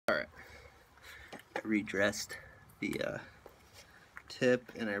redressed the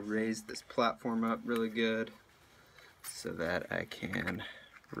tip, and I raised this platform up really good so that I can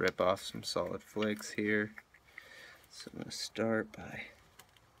rip off some solid flakes here. So I'm going to start by,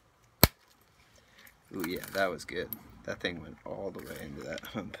 ooh yeah, that was good. That thing went all the way into that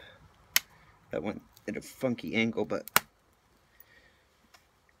hump. That went at a funky angle, but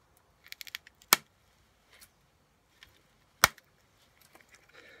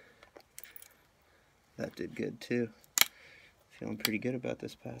that did good too. Feeling pretty good about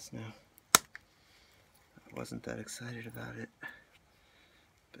this pass now. I wasn't that excited about it,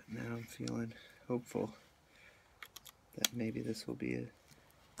 but now I'm feeling hopeful that maybe this will be a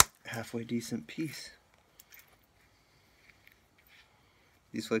halfway decent piece.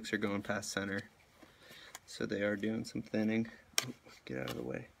 These flakes are going past center, so they are doing some thinning. Oh, get out of the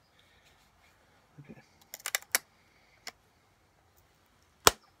way. Okay.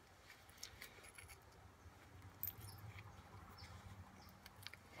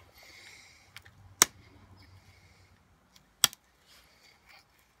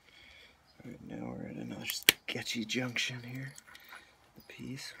 Alright, now we're at another sketchy junction here. The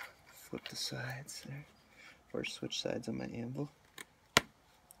piece. Flip the sides there. Or switch sides on my anvil.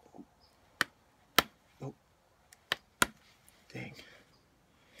 Oh. Dang.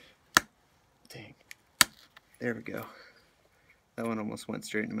 Dang. There we go. That one almost went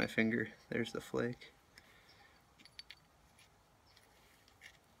straight into my finger. There's the flake.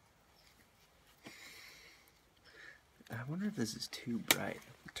 I wonder if this is too bright.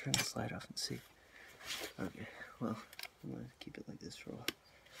 I'll turn this light off and see. Okay, well, I'm going to keep it like this for a while.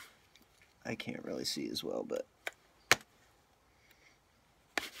 I can't really see as well, but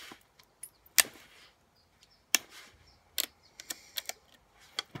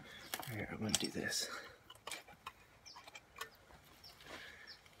here, I'm going to do this.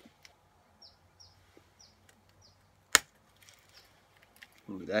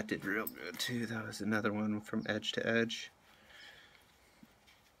 Ooh, that did real good too. That was another one from edge to edge.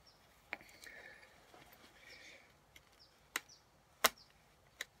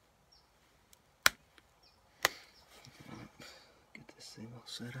 Get this thing all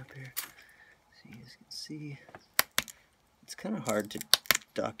set up here so you guys can see. It's kind of hard to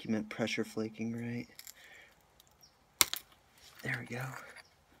document pressure flaking right. There we go.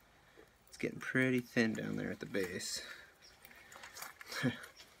 It's getting pretty thin down there at the base.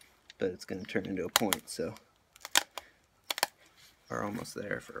 But it's going to turn into a point, so we're almost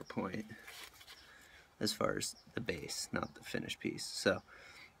there for a point as far as the base, not the finished piece. So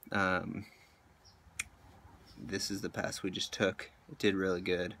this is the pass we just took. It did really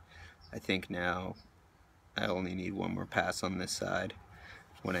good. I think now I only need one more pass on this side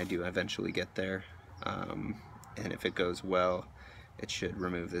when I do eventually get there, and if it goes well, it should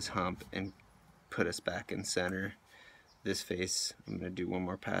remove this hump and put us back in center. This face, I'm going to do one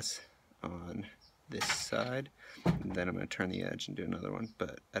more pass on this side, and then I'm going to turn the edge and do another one,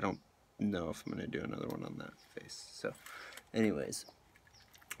 but I don't know if I'm going to do another one on that face. So anyways,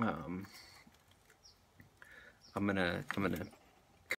 I'm gonna